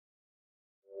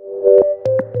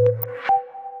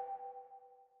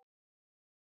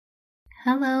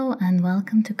Hello and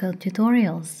welcome to Code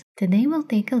Tutorials. Today we'll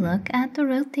take a look at the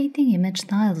Rotating Image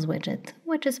Tiles widget,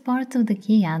 which is part of the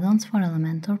key add-ons for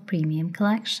Elementor Premium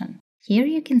Collection. Here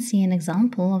you can see an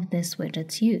example of this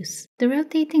widget's use. The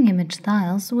rotating image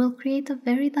tiles will create a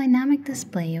very dynamic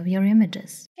display of your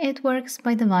images. It works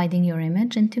by dividing your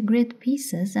image into grid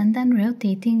pieces and then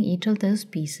rotating each of those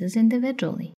pieces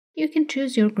individually. You can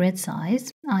choose your grid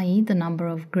size, i.e. the number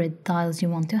of grid tiles you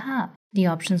want to have. The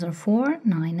options are 4,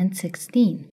 9, and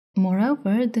 16.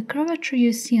 Moreover, the curvature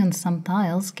you see on some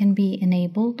tiles can be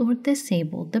enabled or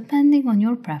disabled depending on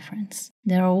your preference.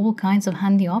 There are all kinds of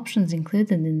handy options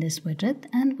included in this widget,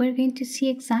 and we're going to see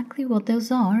exactly what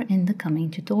those are in the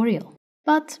coming tutorial.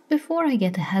 But before I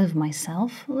get ahead of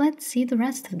myself, let's see the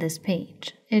rest of this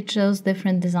page. It shows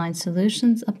different design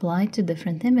solutions applied to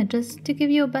different images to give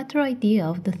you a better idea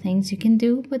of the things you can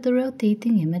do with the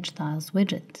Rotating Image Tiles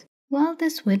widget. While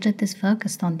this widget is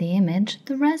focused on the image,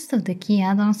 the rest of the key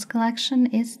add-ons collection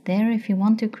is there if you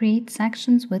want to create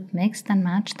sections with mixed and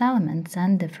matched elements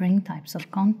and differing types of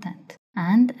content.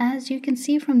 And as you can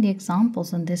see from the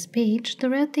examples on this page, the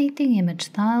rotating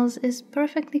image tiles is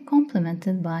perfectly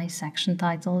complemented by section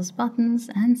titles, buttons,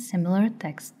 and similar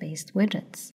text-based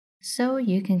widgets. So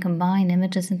you can combine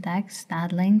images and text,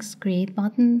 add links, create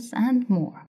buttons, and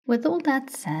more. With all that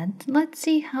said, let's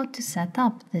see how to set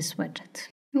up this widget.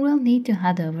 We'll need to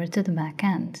head over to the back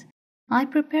end. I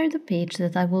prepared the page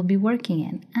that I will be working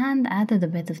in and added a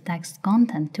bit of text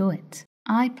content to it.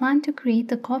 I plan to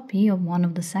create a copy of one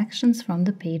of the sections from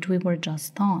the page we were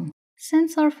just on.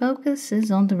 Since our focus is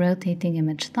on the rotating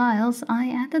image tiles, I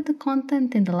added the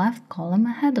content in the left column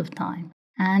ahead of time,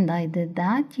 and I did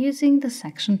that using the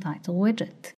section title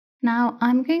widget. Now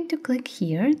I'm going to click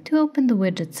here to open the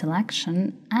widget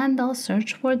selection, and I'll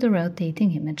search for the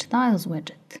rotating image tiles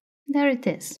widget. There it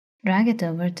is. Drag it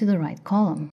over to the right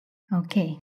column.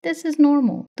 Okay, this is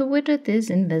normal. The widget is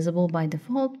invisible by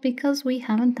default because we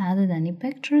haven't added any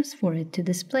pictures for it to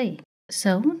display.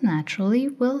 So, naturally,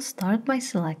 we'll start by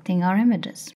selecting our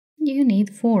images. You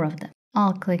need 4 of them.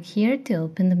 I'll click here to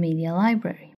open the media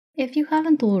library. If you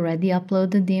haven't already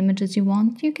uploaded the images you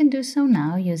want, you can do so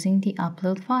now using the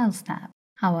Upload Files tab.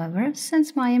 However,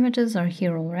 since my images are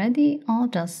here already, I'll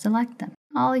just select them.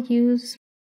 I'll use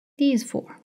these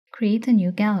 4. Create a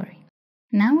new gallery.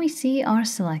 Now we see our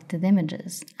selected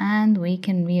images, and we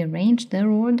can rearrange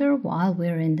their order while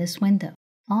we're in this window.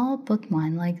 I'll put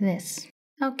mine like this.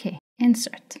 Okay,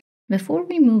 insert. Before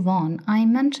we move on, I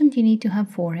mentioned you need to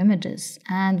have 4 images,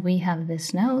 and we have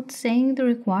this note saying the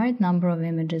required number of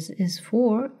images is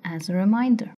 4 as a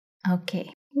reminder.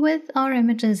 Okay, with our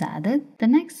images added, the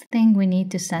next thing we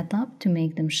need to set up to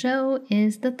make them show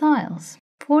is the tiles.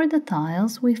 For the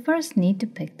tiles, we first need to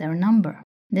pick their number.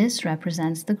 This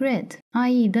represents the grid,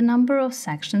 i.e. the number of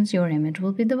sections your image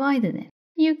will be divided in.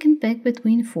 You can pick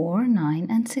between 4, 9,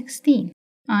 and 16.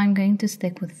 I'm going to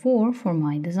stick with 4 for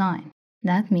my design.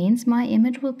 That means my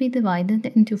image will be divided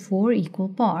into 4 equal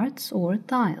parts or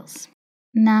tiles.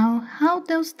 Now, how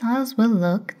those tiles will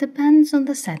look depends on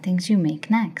the settings you make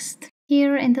next.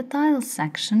 Here in the Tiles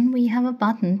section, we have a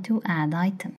button to add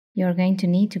item. You're going to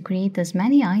need to create as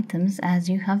many items as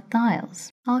you have tiles.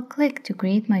 I'll click to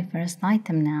create my first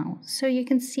item now, so you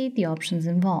can see the options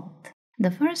involved.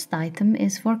 The first item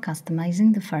is for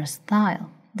customizing the first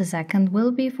tile. The second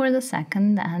will be for the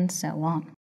second, and so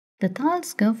on. The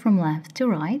tiles go from left to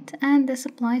right, and this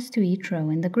applies to each row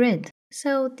in the grid.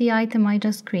 So the item I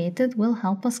just created will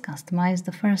help us customize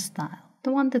the first tile,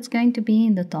 the one that's going to be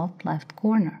in the top left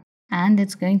corner. And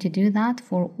it's going to do that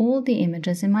for all the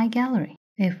images in my gallery.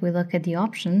 If we look at the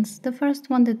options, the first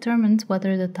one determines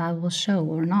whether the tile will show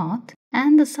or not,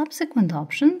 and the subsequent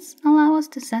options allow us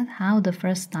to set how the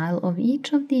first tile of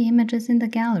each of the images in the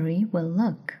gallery will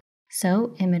look.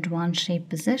 So, image 1 shape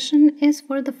position is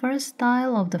for the first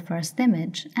tile of the first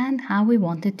image and how we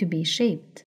want it to be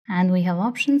shaped, and we have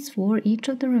options for each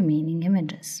of the remaining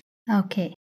images.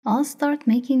 Okay, I'll start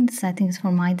making the settings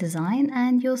for my design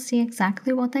and you'll see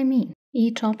exactly what I mean.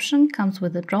 Each option comes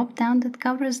with a drop-down that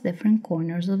covers different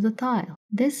corners of the tile.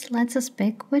 This lets us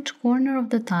pick which corner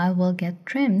of the tile will get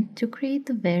trimmed to create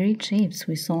the varied shapes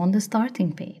we saw on the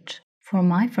starting page. For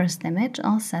my first image,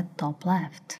 I'll set top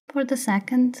left. For the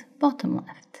second, bottom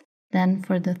left. Then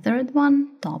for the third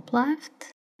one, top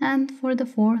left. And for the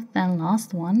fourth and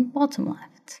last one, bottom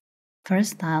left.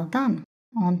 First tile done.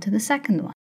 On to the second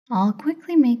one. I'll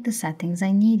quickly make the settings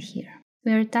I need here.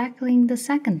 We're tackling the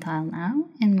second tile now.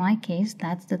 In my case,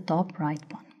 that's the top right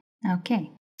one.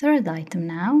 Okay, third item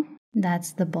now.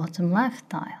 That's the bottom left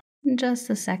tile.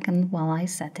 Just a second while I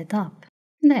set it up.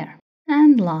 There.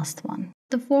 And last one,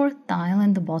 the fourth tile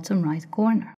in the bottom right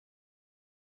corner.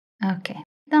 Okay,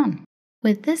 done.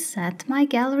 With this set, my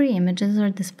gallery images are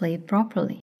displayed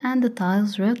properly, and the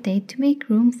tiles rotate to make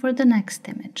room for the next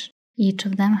image. Each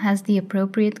of them has the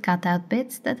appropriate cutout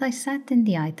bits that I set in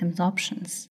the items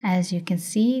options. As you can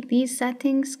see, these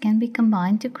settings can be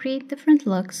combined to create different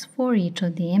looks for each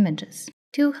of the images.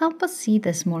 To help us see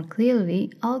this more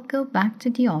clearly, I'll go back to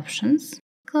the options,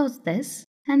 close this,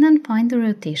 and then find the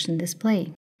rotation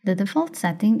display. The default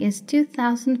setting is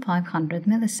 2500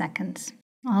 milliseconds.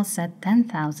 I'll set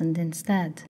 10,000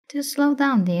 instead, to slow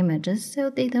down the images so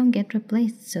they don't get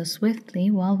replaced so swiftly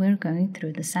while we're going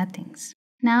through the settings.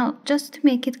 Now, just to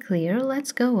make it clear,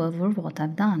 let's go over what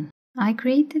I've done. I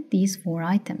created these 4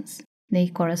 items. They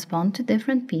correspond to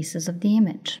different pieces of the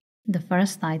image. The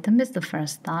first item is the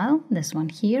first tile, this one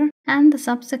here, and the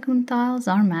subsequent tiles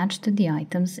are matched to the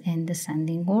items in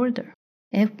descending order.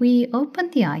 If we open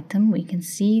the item, we can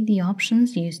see the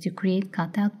options used to create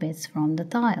cutout bits from the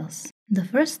tiles. The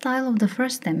first tile of the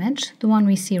first image, the one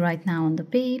we see right now on the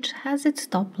page, has its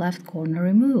top left corner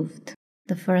removed.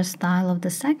 The first tile of the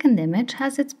second image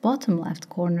has its bottom left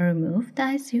corner removed,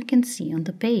 as you can see on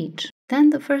the page. Then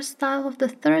the first tile of the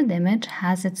third image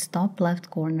has its top left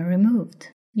corner removed.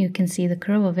 You can see the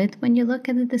curve of it when you look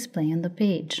at the display on the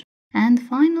page. And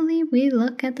finally, we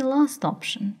look at the last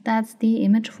option, that's the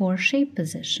image 4 shape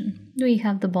position. We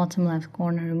have the bottom left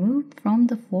corner removed from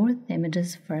the fourth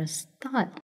image's first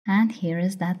tile. And here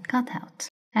is that cutout.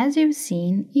 As you've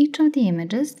seen, each of the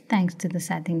images, thanks to the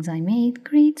settings I made,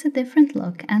 creates a different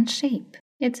look and shape.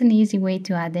 It's an easy way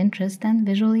to add interest and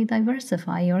visually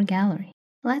diversify your gallery.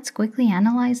 Let's quickly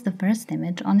analyze the first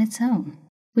image on its own.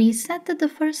 We said that the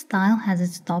first tile has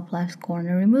its top left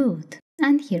corner removed,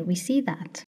 and here we see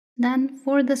that. Then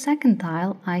for the second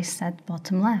tile, I set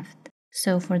bottom left.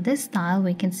 So for this tile,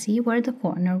 we can see where the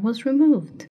corner was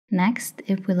removed. Next,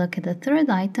 if we look at the third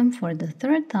item for the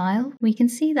third tile, we can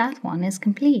see that one is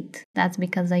complete. That's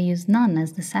because I used none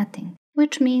as the setting,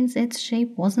 which means its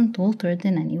shape wasn't altered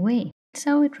in any way,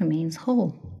 so it remains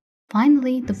whole.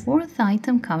 Finally, the fourth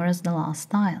item covers the last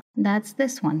tile. That's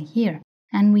this one here,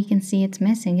 and we can see it's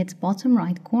missing its bottom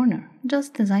right corner,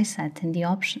 just as I set in the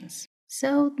options.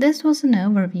 So this was an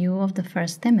overview of the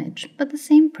first image, but the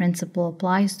same principle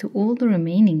applies to all the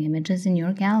remaining images in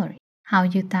your gallery. How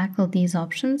you tackle these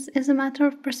options is a matter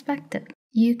of perspective.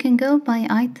 You can go by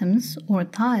items or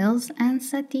tiles and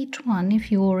set each one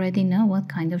if you already know what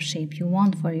kind of shape you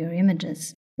want for your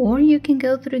images. Or you can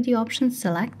go through the options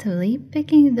selectively,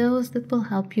 picking those that will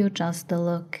help you adjust the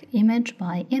look image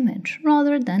by image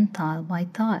rather than tile by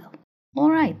tile.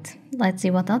 Alright, let's see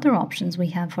what other options we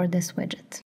have for this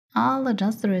widget. I'll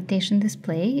adjust the rotation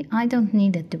display. I don't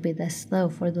need it to be this slow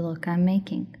for the look I'm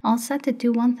making. I'll set it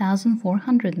to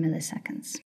 1400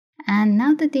 milliseconds. And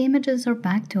now that the images are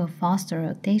back to a faster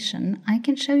rotation, I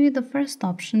can show you the first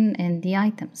option in the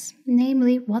items,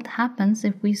 namely what happens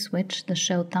if we switch the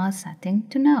show tile setting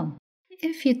to no.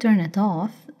 If you turn it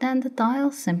off, then the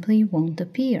tiles simply won't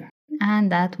appear, and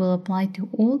that will apply to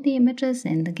all the images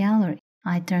in the gallery.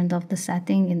 I turned off the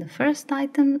setting in the first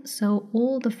item, so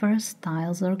all the first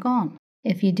tiles are gone.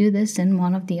 If you do this in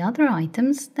one of the other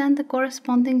items, then the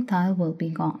corresponding tile will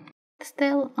be gone.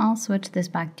 Still, I'll switch this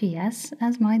back to yes,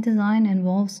 as my design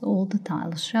involves all the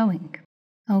tiles showing.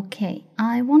 Okay,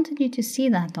 I wanted you to see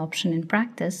that option in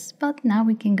practice, but now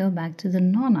we can go back to the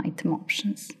non-item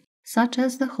options, such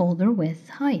as the holder width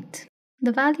height.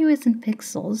 The value is in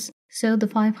pixels, so the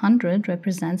 500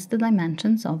 represents the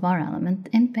dimensions of our element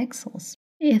in pixels.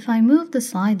 If I move the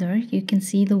slider, you can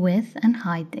see the width and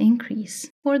height increase.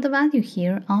 For the value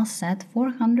here, I'll set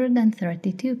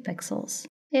 432 pixels.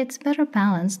 It's better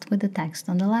balanced with the text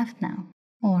on the left now.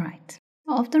 Alright,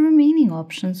 of the remaining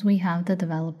options we have the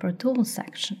Developer Tools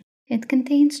section. It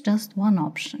contains just one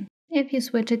option. If you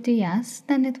switch it to yes,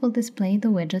 then it will display the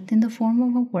widget in the form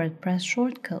of a WordPress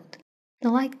shortcode, the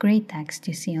light gray text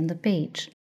you see on the page.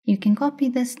 You can copy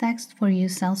this text for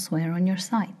use elsewhere on your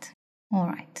site.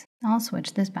 Alright, I'll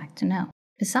switch this back to no.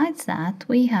 Besides that,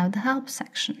 we have the Help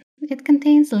section. It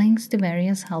contains links to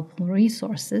various helpful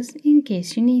resources in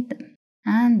case you need them.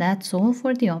 And that's all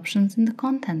for the options in the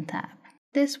Content tab.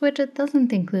 This widget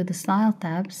doesn't include the Style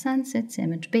tab since it's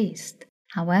image-based.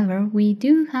 However, we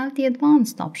do have the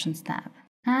Advanced Options tab.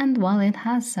 And while it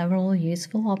has several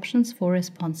useful options for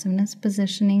responsiveness,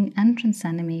 positioning, entrance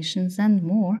animations, and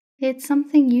more, it's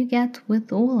something you get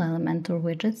with all Elementor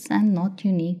widgets and not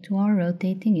unique to our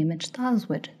rotating image tiles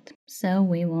widget, so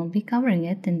we won't be covering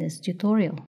it in this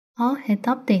tutorial. I'll hit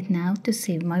update now to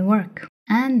save my work,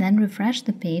 and then refresh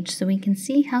the page so we can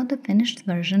see how the finished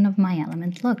version of my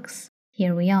element looks.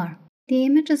 Here we are. The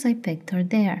images I picked are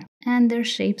there, and their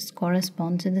shapes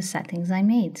correspond to the settings I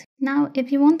made. Now,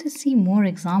 if you want to see more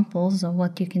examples of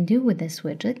what you can do with this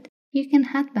widget, you can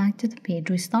head back to the page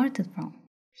we started from.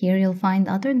 Here you'll find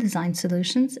other design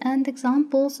solutions and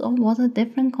examples of what a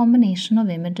different combination of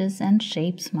images and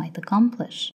shapes might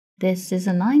accomplish. This is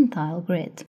a 9-tile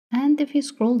grid, and if you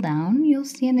scroll down, you'll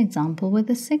see an example with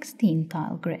a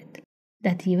 16-tile grid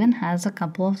that even has a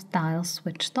couple of tiles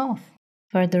switched off.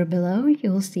 Further below,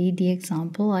 you'll see the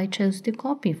example I chose to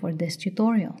copy for this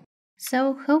tutorial.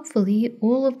 So hopefully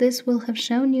all of this will have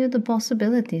shown you the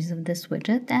possibilities of this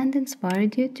widget and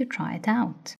inspired you to try it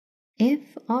out.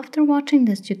 If, after watching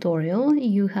this tutorial,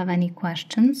 you have any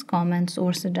questions, comments,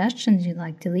 or suggestions you'd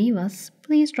like to leave us,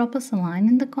 please drop us a line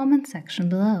in the comment section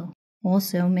below.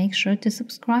 Also, make sure to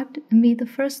subscribe and be the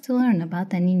first to learn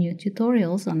about any new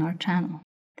tutorials on our channel.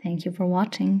 Thank you for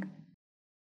watching.